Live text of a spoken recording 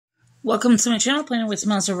Welcome to my channel, Planning with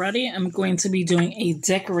Maserati. I'm going to be doing a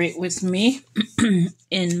decorate with me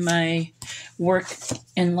in my work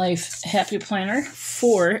and life happy planner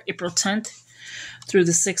for April 10th through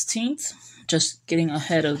the 16th. Just getting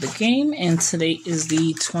ahead of the game, and today is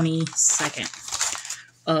the 22nd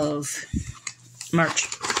of March.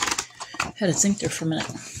 Had to think there for a minute.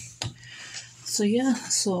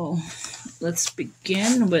 So let's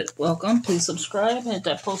begin with welcome. Please subscribe and hit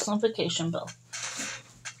that post notification bell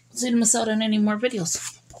so you don't miss out on any more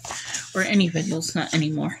videos. Or any videos, not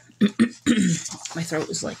anymore. My throat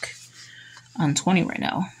is like on 20 right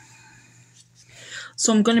now.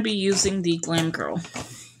 So I'm going to be using the Glam Girl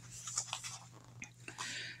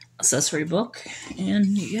accessory book. And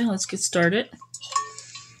yeah, let's get started.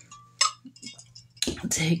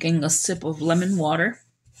 Taking a sip of lemon water.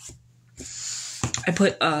 I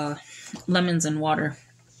put lemons in water.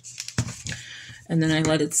 And then I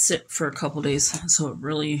let it sit for a couple days so it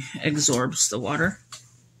really absorbs the water.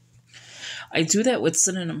 I do that with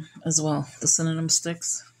cinnamon as well, the cinnamon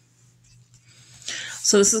sticks.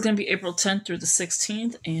 So this is going to be April 10th through the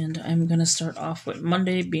 16th, and I'm going to start off with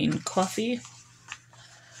Monday being coffee.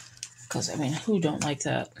 Because, I mean, who don't like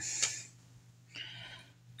that?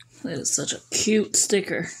 That is such a cute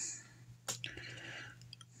sticker.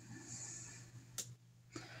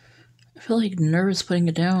 I feel like nervous putting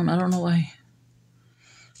it down. I don't know why.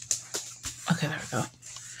 Okay, there we go.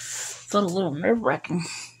 Felt a little nerve-wracking.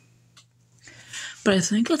 But I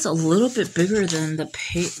think it's a little bit bigger than the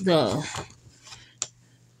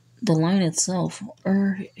line itself.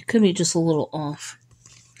 Or it could be just a little off.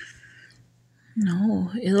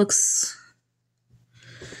 No, it looks...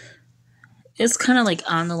 It's kind of like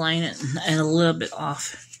on the line and a little bit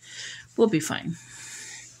off. We'll be fine.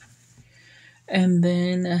 And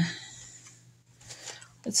then...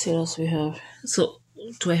 let's see what else we have. So...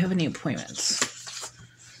 do I have any appointments?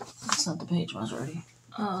 That's not the page was already.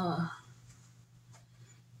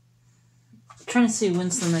 Trying to see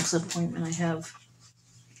when's the next appointment I have.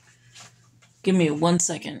 Give me 1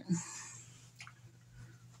 second.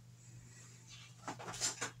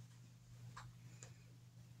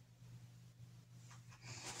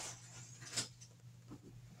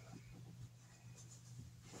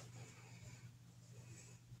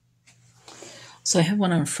 So I have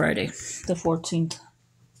one on Friday, the 14th.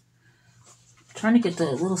 Trying to get the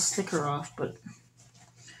little sticker off, but...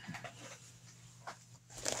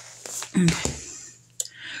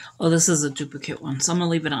 Oh, this is a duplicate one, so I'm going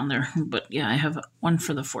to leave it on there. But yeah, I have one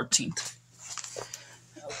for the 14th.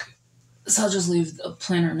 Okay. So I'll just leave the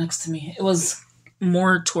planner next to me. It was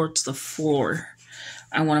more towards the floor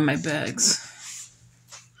on one of my bags.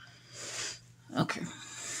 Okay.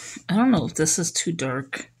 I don't know if this is too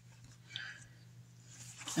dark.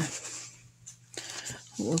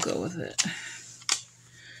 We'll go with it.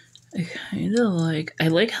 I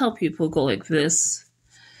like how people go like this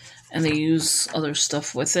and they use other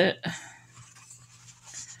stuff with it.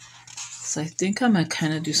 So I think I might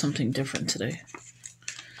kind of do something different today.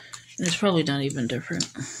 And it's probably not even different.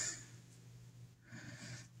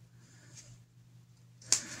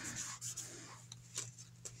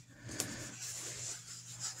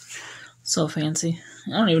 So fancy.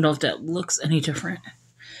 I don't even know if that looks any different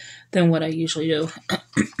than what I usually do.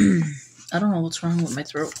 I don't know what's wrong with my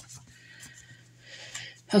throat.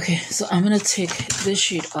 Okay, so I'm going to take this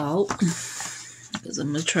sheet out because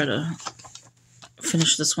I'm going to try to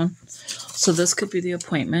finish this one. So this could be the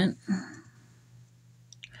appointment.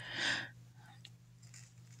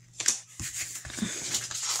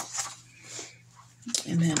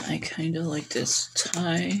 And then I kind of like this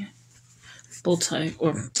tie, bow tie,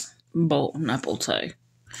 or bow, not bow tie,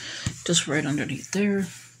 just right underneath there.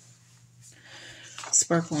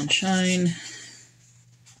 Sparkle and shine.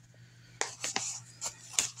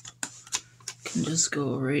 Can just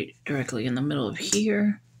go right directly in the middle of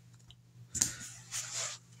here.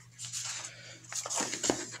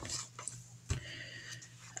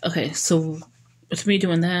 Okay, so with me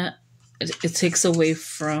doing that, it takes away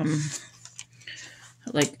from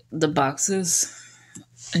like the boxes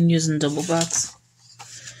and using double box.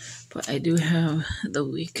 But I do have the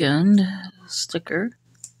weekend sticker.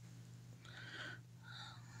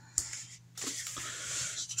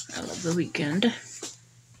 I love the weekend.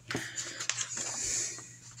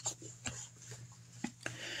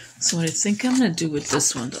 So what I think I'm going to do with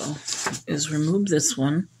this one, though, is remove this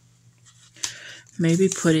one. Maybe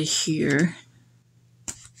put it here.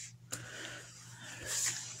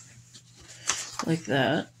 Like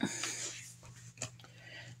that.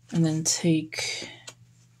 And then take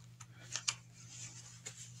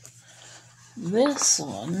this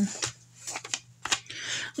one.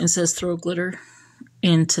 It says throw glitter.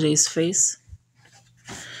 in today's face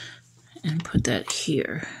and put that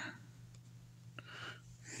here.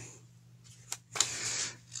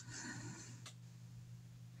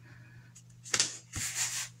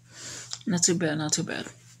 Not too bad, not too bad.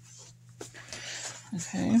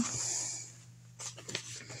 Okay.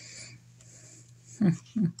 I'm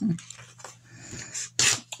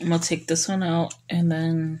going to take this one out and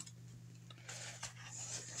then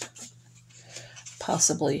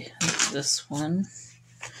possibly this one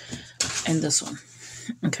and this one.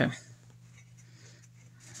 Okay.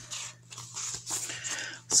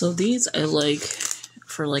 So these I like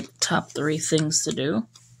for like top 3 things to do.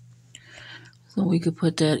 So we could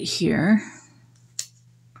put that here.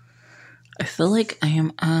 I feel like I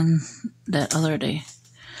am on that other day.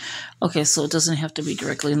 Okay, so it doesn't have to be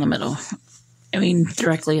directly in the middle. I mean,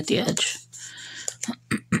 directly at the edge.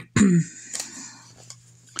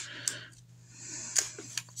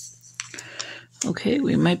 Okay,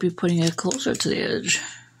 we might be putting it closer to the edge.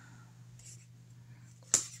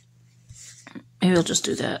 Maybe I'll just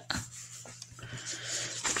do that.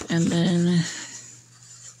 And then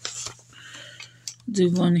do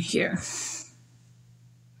one here.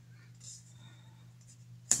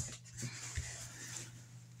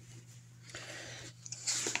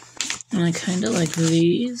 And I kind of like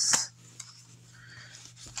these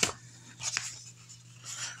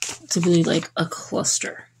to be like a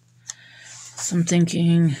cluster. So I'm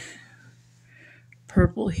thinking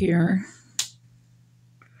purple here,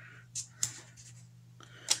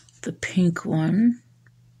 the pink one.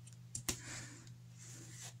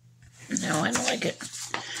 No, I don't like it.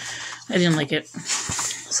 I didn't like it.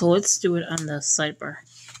 So let's do it on the sidebar.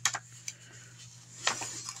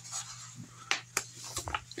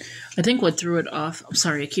 I think what threw it off, I'm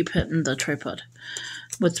sorry, I keep hitting the tripod.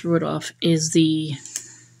 What threw it off is the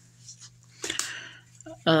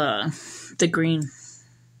green.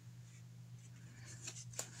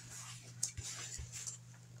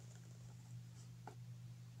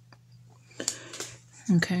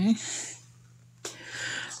 Okay.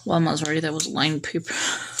 Well, I'm not ready. That was lined paper.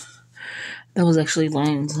 That was actually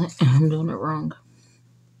lines. I'm doing it wrong.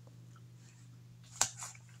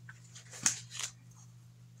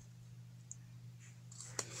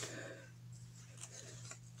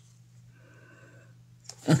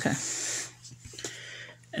 Okay.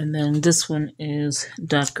 And then this one is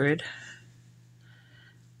dot grid.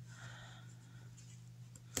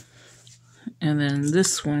 And then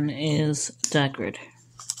this one is dot grid.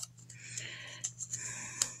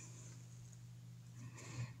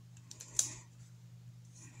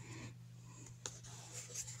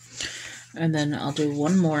 And then I'll do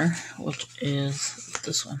one more, which is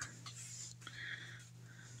this one.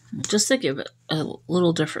 Just to give it a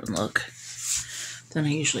little different look than I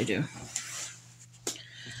usually do.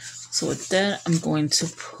 So with that, I'm going to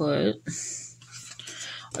put...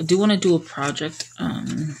 I do want to do a project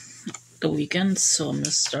on the weekend, so I'm going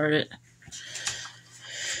to start it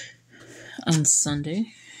on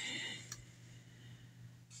Sunday.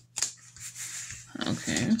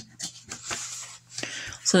 Okay.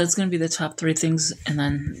 So that's going to be the top 3 things and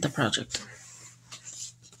then the project.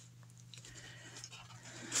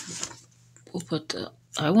 We'll put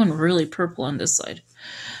I want really purple on this side.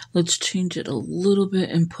 Let's change it a little bit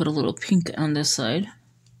and put a little pink on this side.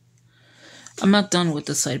 I'm not done with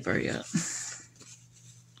the sidebar yet.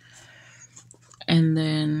 And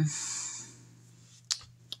then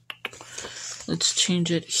let's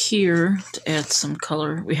change it here to add some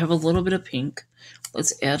color. We have a little bit of pink.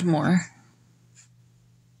 Let's add more.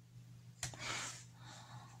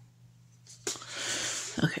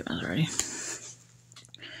 Okay, I'm ready.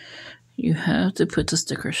 You have to put the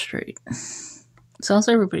sticker straight. So how's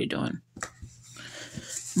everybody doing?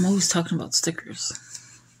 I'm always talking about stickers.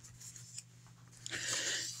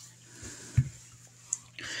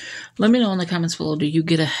 Let me know in the comments below, do you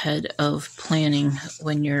get ahead of planning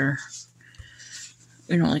when you're,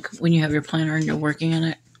 like when you have your planner and you're working on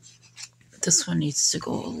it? This one needs to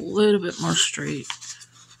go a little bit more straight.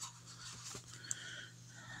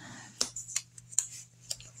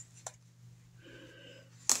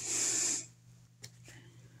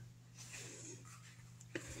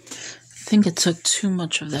 I think it took too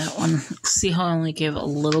much of that one. See how I only gave a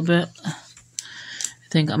little bit? I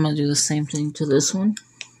think I'm going to do the same thing to this one.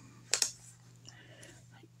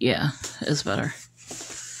 Yeah, it's better.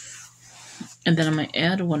 And then I'm going to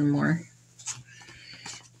add one more.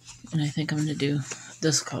 And I think I'm going to do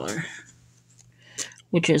this color,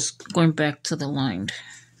 which is going back to the lined.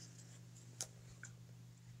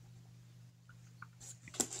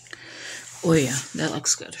 Oh yeah, that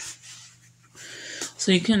looks good.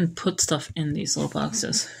 So you can put stuff in these little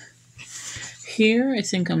boxes. Here, I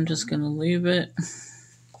think I'm just going to leave it.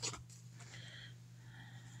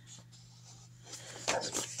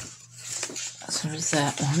 So there's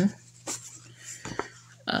that one.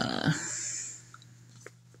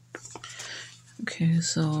 Okay,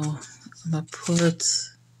 so I'm going to put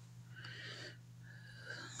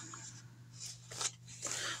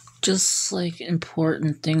just like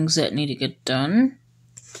important things that need to get done.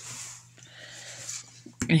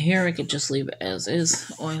 And here I could just leave it as is.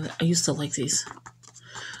 Oh, I used to like these.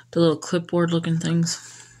 The little clipboard looking things.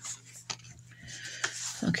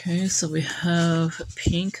 Okay, so we have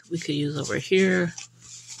pink we could use over here.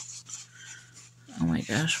 Oh my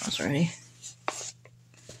gosh, what's ready?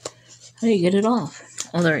 How do you get it off?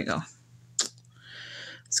 Oh, there you go.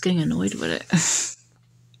 It's getting annoyed with it.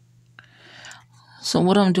 So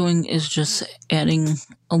what I'm doing is just adding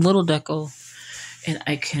a little deco, and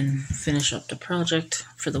I can finish up the project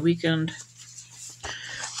for the weekend.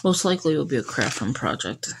 Most likely it will be a craft room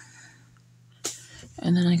project.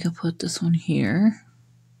 And then I can put this one here.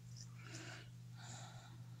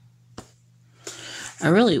 I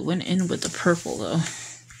really went in with the purple though.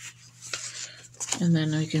 And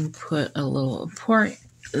then I can put a little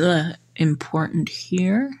important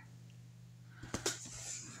here.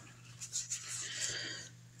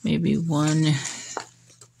 Maybe one.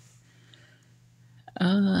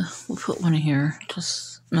 We'll put one here.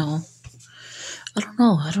 No. I don't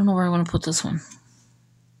know. I don't know where I want to put this one.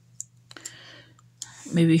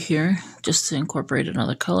 Maybe here, just to incorporate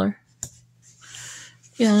another color.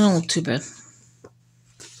 Yeah, it don't look too bad.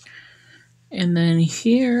 And then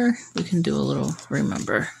here, we can do a little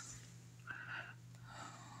remember.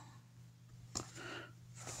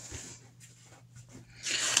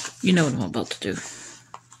 You know what I'm about to do.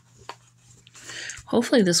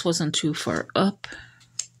 Hopefully this wasn't too far up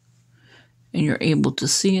and you're able to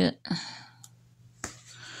see it.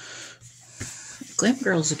 Glam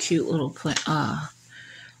Girl is a cute little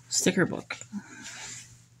sticker book.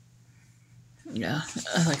 Yeah,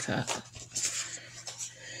 I like that.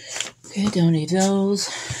 Okay, don't need those.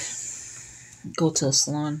 Go to the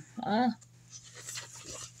salon.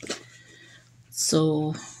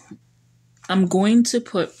 So I'm going to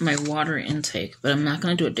put my water intake, but I'm not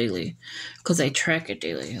going to do it daily because I track it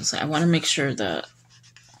daily. So I want to make sure that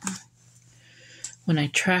when I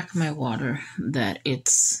track my water that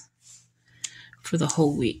it's for the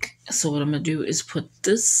whole week. So what I'm going to do is put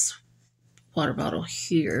this water bottle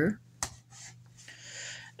here,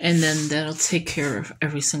 and then that'll take care of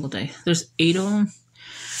every single day. There's 8 of them,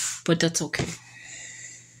 but that's okay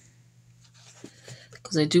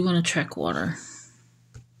because I do want to track water.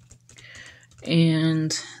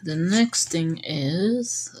 And the next thing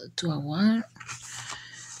is, do I want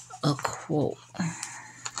a quote?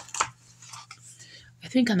 I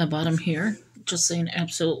think on the bottom here, just saying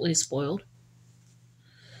absolutely spoiled.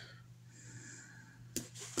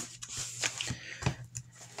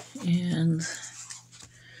 And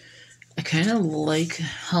I kind of like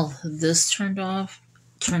how this turned on.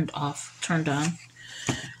 I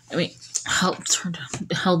mean,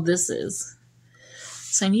 how this is.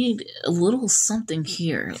 So I need a little something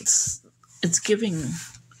here. It's giving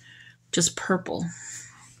just purple.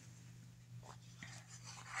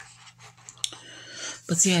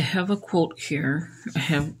 But see, I have a quote here. I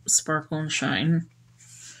have sparkle and shine.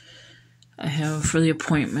 I have for the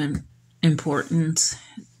appointment, important,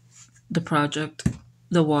 the project,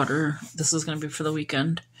 the water. This is going to be for the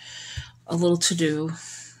weekend. A little to do.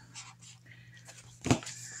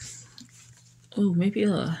 Oh, maybe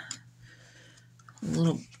a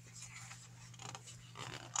little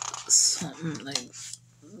something like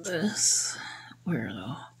this. Where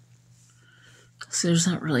though? See, there's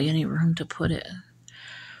not really any room to put it.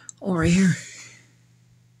 Oh, right here.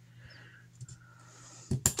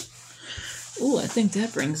 Oh, I think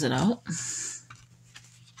that brings it out.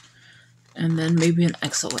 And then maybe an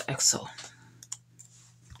XOXO.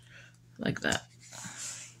 Like that.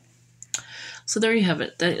 So there you have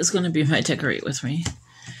it. That is going to be my decorate with me.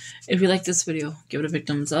 If you like this video, give it a big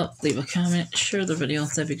thumbs up, leave a comment, share the video.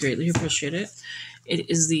 That'd be greatly appreciated.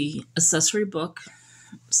 It is the accessory book,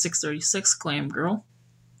 636 Glam Girl.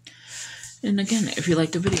 And again, if you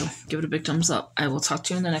liked the video, give it a big thumbs up. I will talk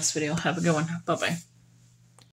to you in the next video. Have a good one. Bye-bye.